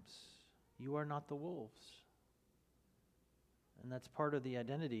lambs. You are not the wolves. And that's part of the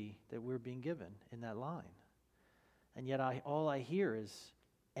identity that we're being given in that line. And yet all I hear is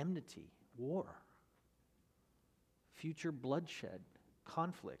enmity, war, future bloodshed,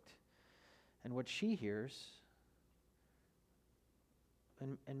 conflict. And what she hears,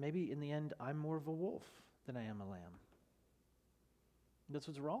 and maybe in the end, I'm more of a wolf than I am a lamb. That's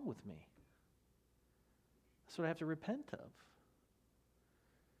what's wrong with me. That's what I have to repent of.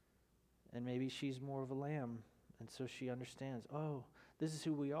 And maybe she's more of a lamb, and so she understands, oh, this is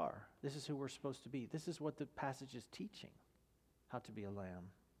who we are. This is who we're supposed to be. This is what the passage is teaching, how to be a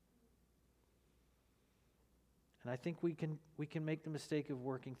lamb. And I think we can make the mistake of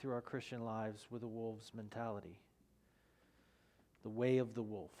working through our Christian lives with a wolf's mentality, the way of the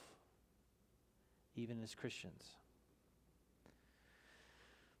wolf, even as Christians.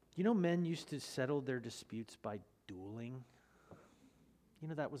 You know, men used to settle their disputes by dueling. You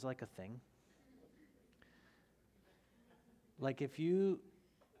know, that was like a thing. Like if you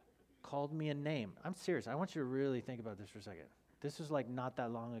called me a name, I'm serious, I want you to really think about this for a second. This was like not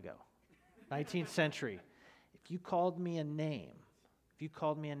that long ago, 19th century. If you called me a name, the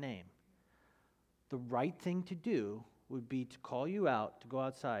right thing to do would be to call you out, to go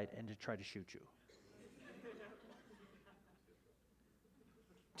outside, and to try to shoot you.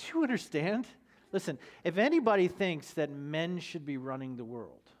 Do you understand? Listen, if anybody thinks that men should be running the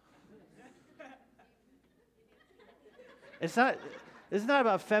world, this is not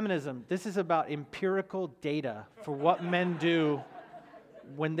about feminism. This is about empirical data for what men do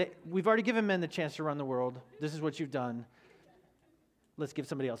when we've already given men the chance to run the world. This is what you've done. Let's give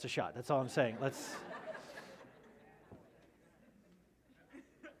somebody else a shot. That's all I'm saying.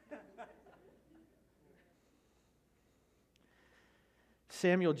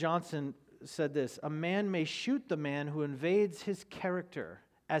 Samuel Johnson said this: a man may shoot the man who invades his character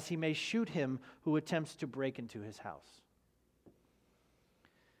as he may shoot him who attempts to break into his house.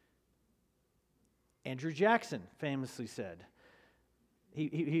 Andrew Jackson famously said,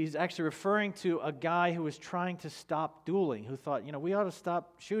 he's actually referring to a guy who was trying to stop dueling, who thought, we ought to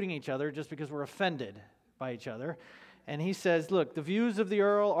stop shooting each other just because we're offended by each other. And he says, look, the views of the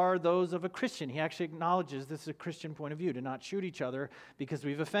Earl are those of a Christian. He actually acknowledges this is a Christian point of view, to not shoot each other because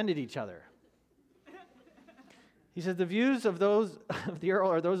we've offended each other. He says, the views of those of the Earl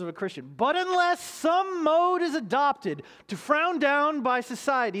are those of a Christian. But unless some mode is adopted to frown down by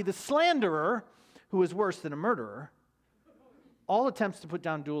society the slanderer, who is worse than a murderer, all attempts to put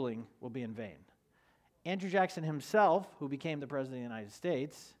down dueling will be in vain. Andrew Jackson himself, who became the President of the United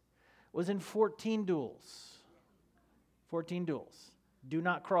States, was in 14 duels. 14 duels. Do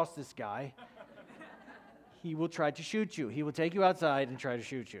not cross this guy. He will try to shoot you. He will take you outside and try to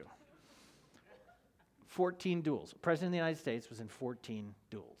shoot you. 14 duels. The President of the United States was in 14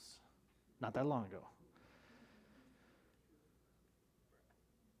 duels. Not that long ago.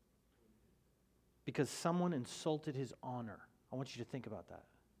 Because someone insulted his honor. I want you to think about that.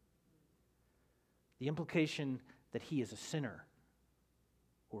 The implication that he is a sinner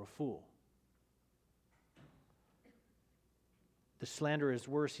or a fool. The slanderer is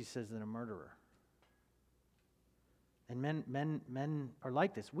worse, he says, than a murderer. And men are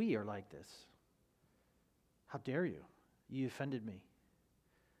like this. We are like this. How dare you? You offended me.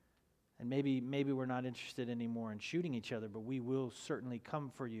 And maybe we're not interested anymore in shooting each other, but we will certainly come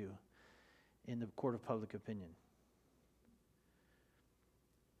for you in the court of public opinion.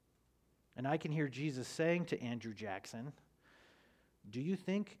 And I can hear Jesus saying to Andrew Jackson, do you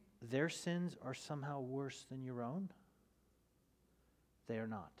think their sins are somehow worse than your own? They are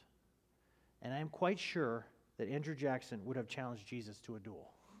not. And I am quite sure that Andrew Jackson would have challenged Jesus to a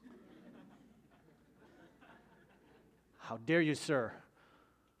duel. How dare you, sir?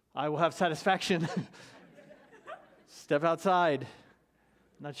 I will have satisfaction. Step outside.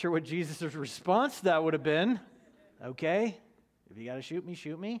 Not sure what Jesus' response to that would have been. Okay, if you got to shoot me,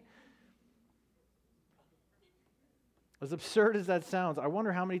 shoot me. As absurd as that sounds, I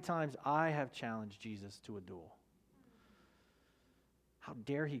wonder how many times I have challenged Jesus to a duel. How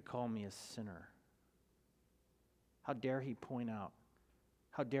dare he call me a sinner? How dare he point out?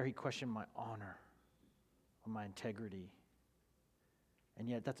 How dare he question my honor or my integrity? And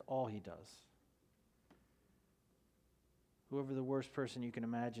yet that's all he does. Whoever the worst person you can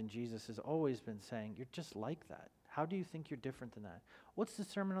imagine, Jesus has always been saying, you're just like that. How do you think you're different than that? What's the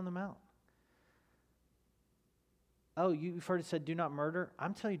Sermon on the Mount? Oh, you've heard it said, do not murder?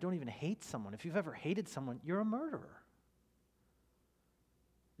 I'm telling you, don't even hate someone. If you've ever hated someone, you're a murderer.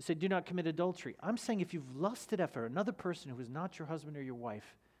 It said, do not commit adultery. I'm saying if you've lusted after another person who is not your husband or your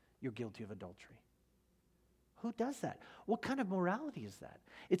wife, you're guilty of adultery. Who does that? What kind of morality is that?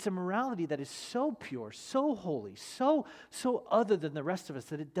 It's a morality that is so pure, so holy, so other than the rest of us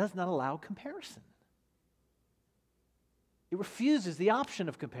that it does not allow comparison. It refuses the option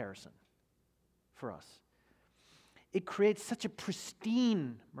of comparison for us. It creates such a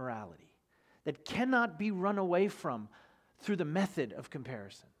pristine morality that cannot be run away from through the method of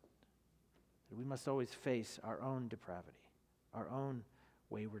comparison. We must always face our own depravity, our own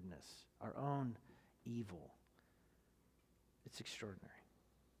waywardness, our own evil. It's extraordinary.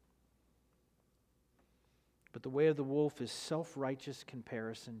 But the way of the wolf is self-righteous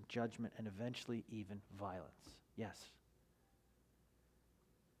comparison, judgment, and eventually even violence. Yes.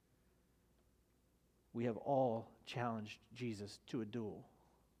 We have all challenged Jesus to a duel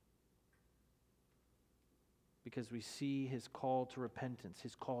because we see his call to repentance,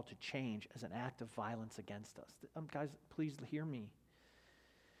 his call to change as an act of violence against us. Guys, please hear me.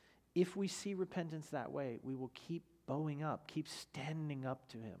 If we see repentance that way, we will keep bowing up, keep standing up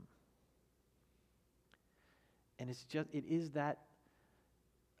to him. And it is that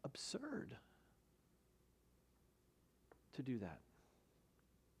absurd to do that.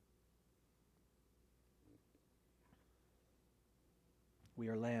 We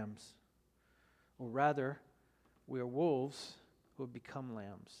are lambs. Or rather, we are wolves who have become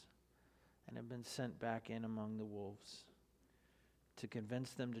lambs and have been sent back in among the wolves to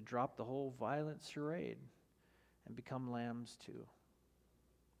convince them to drop the whole violent charade and become lambs too.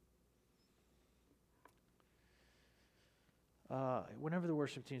 Whenever the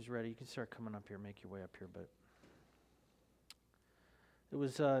worship team's ready, you can start coming up here, make your way up here. But it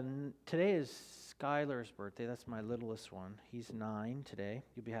was today is Skylar's birthday. That's my littlest one. He's 9 today.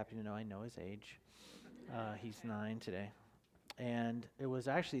 You'll be happy to know I know his age. He's 9 today. And it was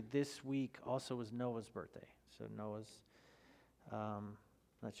actually this week also was Noah's birthday. So Noah's,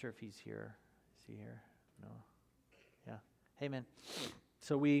 not sure if he's here. Is he here? No. Yeah. Hey, man.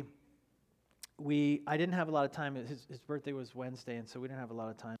 So I didn't have a lot of time. His birthday was Wednesday, and so we didn't have a lot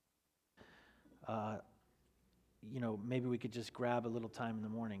of time. Maybe we could just grab a little time in the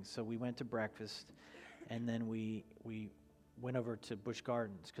morning. So we went to breakfast, and then we went over to Busch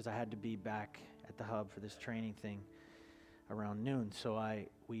Gardens because I had to be back at the hub for this training thing around noon. So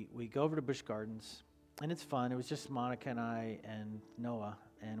we go over to Busch Gardens, and it's fun. It was just Monica and I and Noah,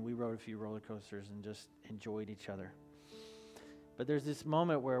 and we rode a few roller coasters and just enjoyed each other. But there's this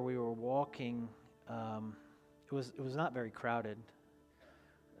moment where we were walking. It was not very crowded,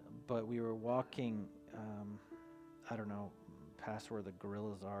 but we were walking. I don't know, past where the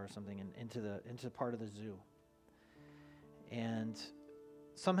gorillas are or something, and into part of the zoo. And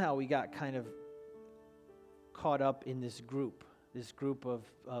somehow we got kind of caught up in this group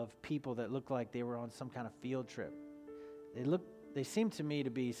of people that looked like they were on some kind of field trip. They seemed to me to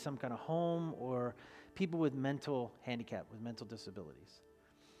be some kind of home or people with mental handicap, with mental disabilities.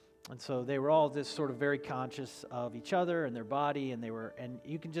 And so they were all just sort of very conscious of each other and their body, and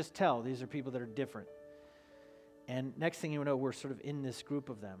you can just tell these are people that are different. And next thing you know, we're sort of in this group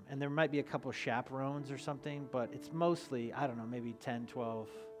of them. And there might be a couple of chaperones or something, but it's mostly, I don't know, maybe 10, 12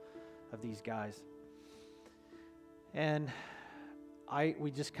 of these guys. And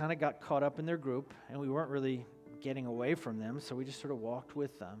we just kind of got caught up in their group, and we weren't really getting away from them, so we just sort of walked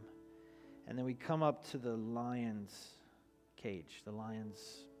with them. And then we come up to the lion's cage, the lion's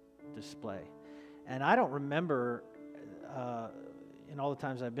display. And I don't remember, in all the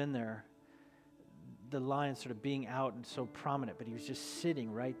times I've been there, the lion sort of being out and so prominent, but he was just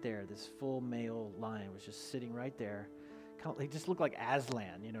sitting right there. This full male lion was just sitting right there. He just looked like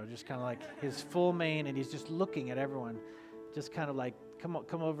Aslan, just kind of like his full mane, and he's just looking at everyone, just kind of like, come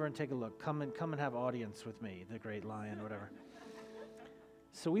over and take a look. Come and have audience with me, the great lion, or whatever.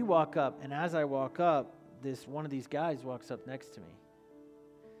 So we walk up, and as I walk up, one of these guys walks up next to me.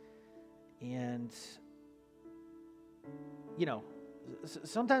 And, you know,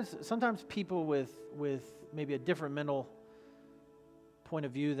 sometimes people with maybe a different mental point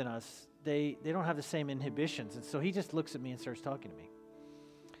of view than us, they don't have the same inhibitions. And so he just looks at me and starts talking to me.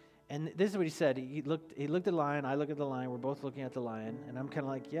 And this is what he said. He looked at the lion, I look at the lion, we're both looking at the lion, and I'm kind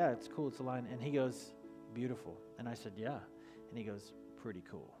of like, yeah, it's cool, it's a lion. And he goes, beautiful. And I said, yeah. And he goes, pretty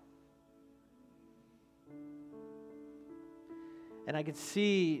cool. And I could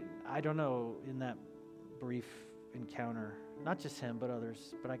see, I don't know, in that brief encounter, not just him, but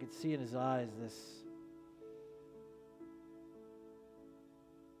others, but I could see in his eyes this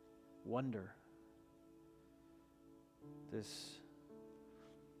wonder, this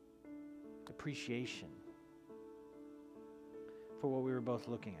appreciation for what we were both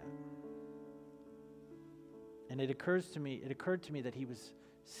looking at. And it occurred to me that he was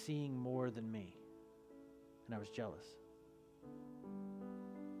seeing more than me, and I was jealous.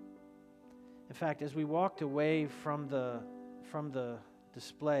 In fact, as we walked away from the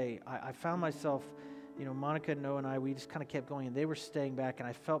display, I found myself, Monica, Noah, and I, we just kind of kept going, and they were staying back, and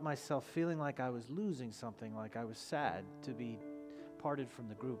I felt myself feeling like I was losing something, like I was sad to be parted from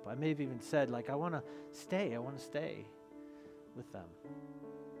the group. I may have even said, like, I want to stay with them.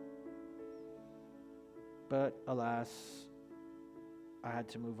 But alas, I had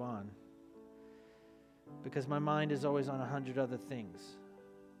to move on, because my mind is always on 100 other things.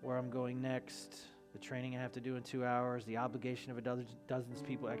 Where I'm going next, the training I have to do in 2 hours, the obligation of dozens of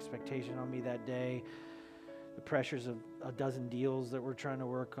people, expectation on me that day, the pressures of a dozen deals that we're trying to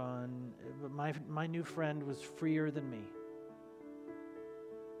work on. But my new friend was freer than me.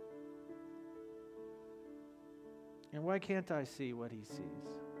 And why can't I see what he sees?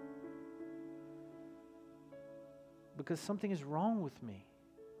 Because something is wrong with me.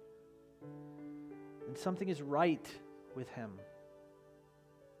 And something is right with him.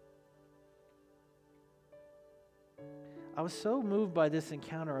 I was so moved by this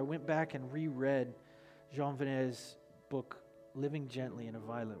encounter, I went back and reread Jean Venet's book, Living Gently in a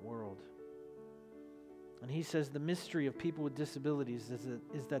Violent World. And he says the mystery of people with disabilities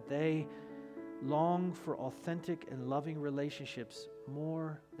is that they long for authentic and loving relationships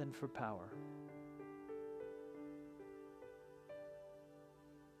more than for power.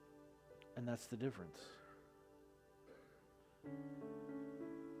 And that's the difference.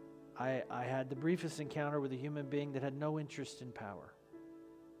 I had the briefest encounter with a human being that had no interest in power.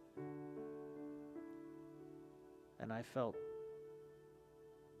 And I felt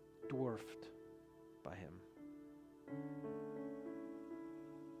dwarfed by him.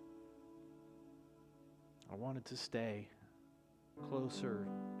 I wanted to stay closer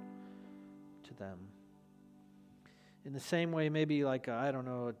to them. In the same way, maybe like,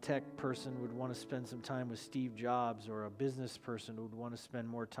 a tech person would want to spend some time with Steve Jobs, or a business person would want to spend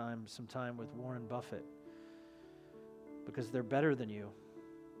some time with Warren Buffett, because they're better than you,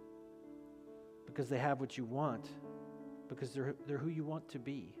 because they have what you want, because they're who you want to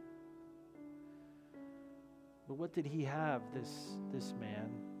be. But what did he have, this man?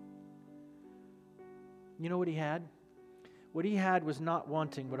 You know what he had? What he had was not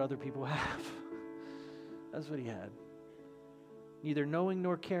wanting what other people have. That's what he had. Neither knowing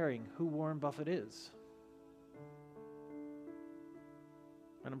nor caring who Warren Buffett is.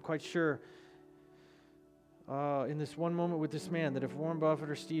 And I'm quite sure in this one moment with this man that if Warren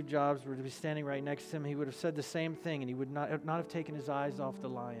Buffett or Steve Jobs were to be standing right next to him, he would have said the same thing, and he would not have taken his eyes off the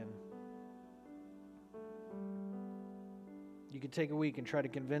lion. You could take a week and try to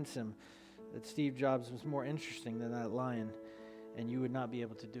convince him that Steve Jobs was more interesting than that lion, and you would not be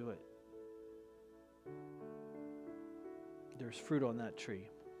able to do it. There's fruit on that tree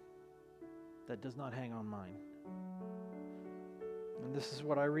that does not hang on mine. And this is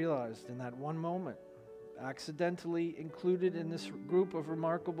what I realized in that one moment, accidentally included in this group of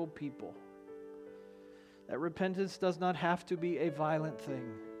remarkable people. That repentance does not have to be a violent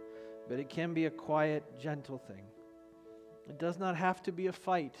thing, but it can be a quiet, gentle thing. It does not have to be a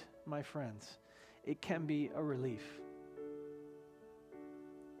fight, my friends. It can be a relief.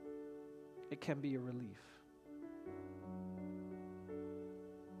 It can be a relief.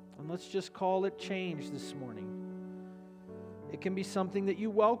 And let's just call it change this morning. It can be something that you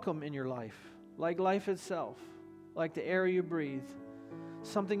welcome in your life, like life itself, like the air you breathe,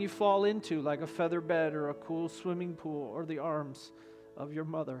 something you fall into, like a feather bed or a cool swimming pool or the arms of your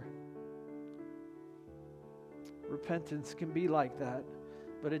mother. Repentance can be like that,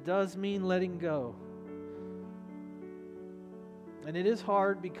 but it does mean letting go. And it is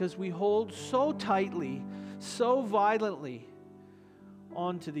hard because we hold so tightly, so violently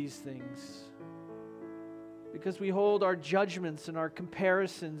onto these things. because we hold our judgments and our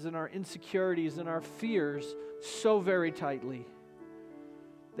comparisons and our insecurities and our fears so very tightly.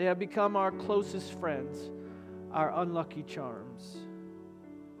 They have become our closest friends, our unlucky charms.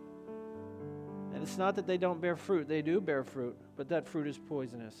 And it's not that they don't bear fruit. They do bear fruit, but that fruit is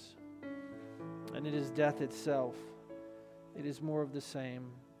poisonous. And it is death itself. It is more of the same.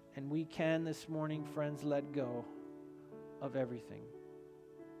 And we can this morning, friends, let go of everything.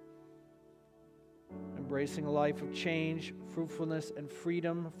 Embracing a life of change, fruitfulness, and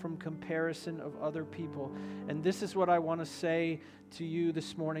freedom from comparison of other people. And this is what I want to say to you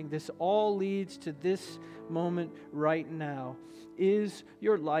this morning. This all leads to this moment right now. Is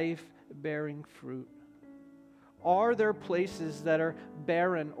your life bearing fruit? Are there places that are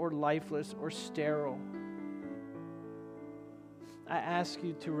barren or lifeless or sterile? I ask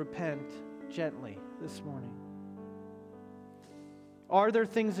you to repent gently this morning. Are there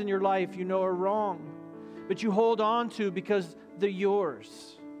things in your life you know are wrong, but you hold on to because they're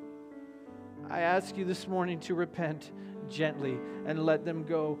yours? I ask you this morning to repent gently and let them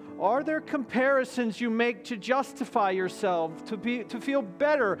go. Are there comparisons you make to justify yourself, to feel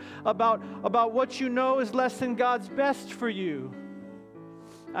better about what you know is less than God's best for you?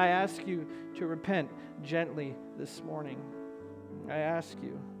 I ask you to repent gently this morning. I ask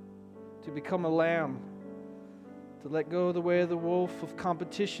you to become a lamb, to let go of the way of the wolf, of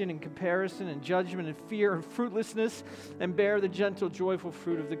competition and comparison and judgment and fear and fruitlessness, and bear the gentle, joyful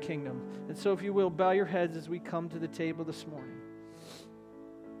fruit of the kingdom. And so if you will, bow your heads as we come to the table this morning.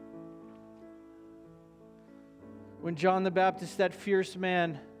 When John the Baptist, that fierce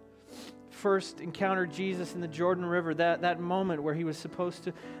man, first encountered Jesus in the Jordan River, that moment where he was supposed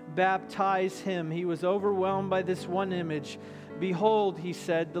to baptize him, he was overwhelmed by this one image. Behold, he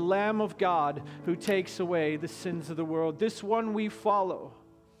said, the Lamb of God who takes away the sins of the world. This one we follow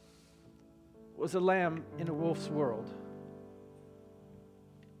was a lamb in a wolf's world.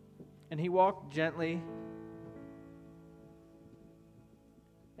 And he walked gently,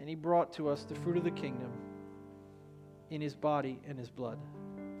 and he brought to us the fruit of the kingdom in his body and his blood.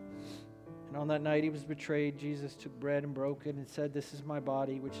 And on that night he was betrayed. Jesus took bread and broke it and said, this is my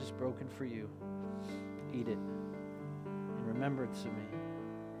body which is broken for you. Eat it in remembrance of me.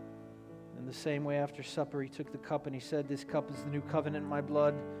 In the same way, after supper, he took the cup and he said, this cup is the new covenant in my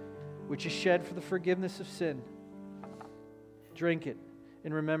blood, which is shed for the forgiveness of sin. Drink it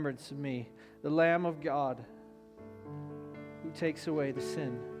in remembrance of me, the Lamb of God who takes away the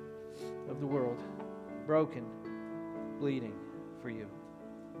sin of the world, broken, bleeding for you.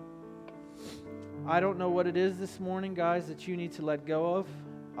 I don't know what it is this morning, guys, that you need to let go of.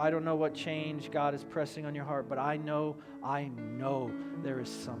 I don't know what change God is pressing on your heart, but I know there is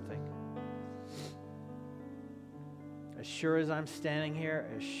something. As sure as I'm standing here,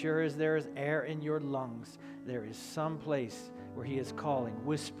 as sure as there is air in your lungs, there is some place where He is calling,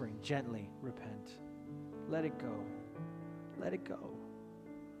 whispering gently, repent. Let it go. Let it go.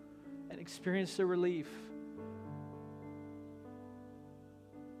 And experience the relief.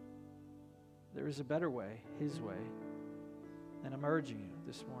 There is a better way, His way. And I'm urging you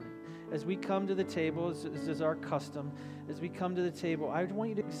this morning, as we come to the table, as is our custom, as we come to the table, I want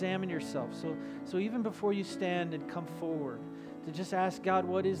you to examine yourself. So even before you stand and come forward, to just ask God,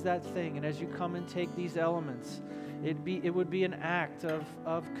 what is that thing? And as you come and take these elements, it would be an act of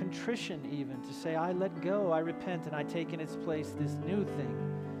contrition even, to say, I let go, I repent, and I take in its place this new thing,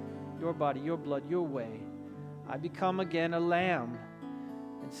 your body, your blood, your way. I become again a lamb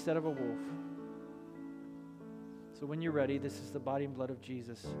instead of a wolf. So when you're ready, this is the body and blood of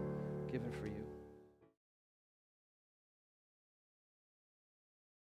Jesus given for you.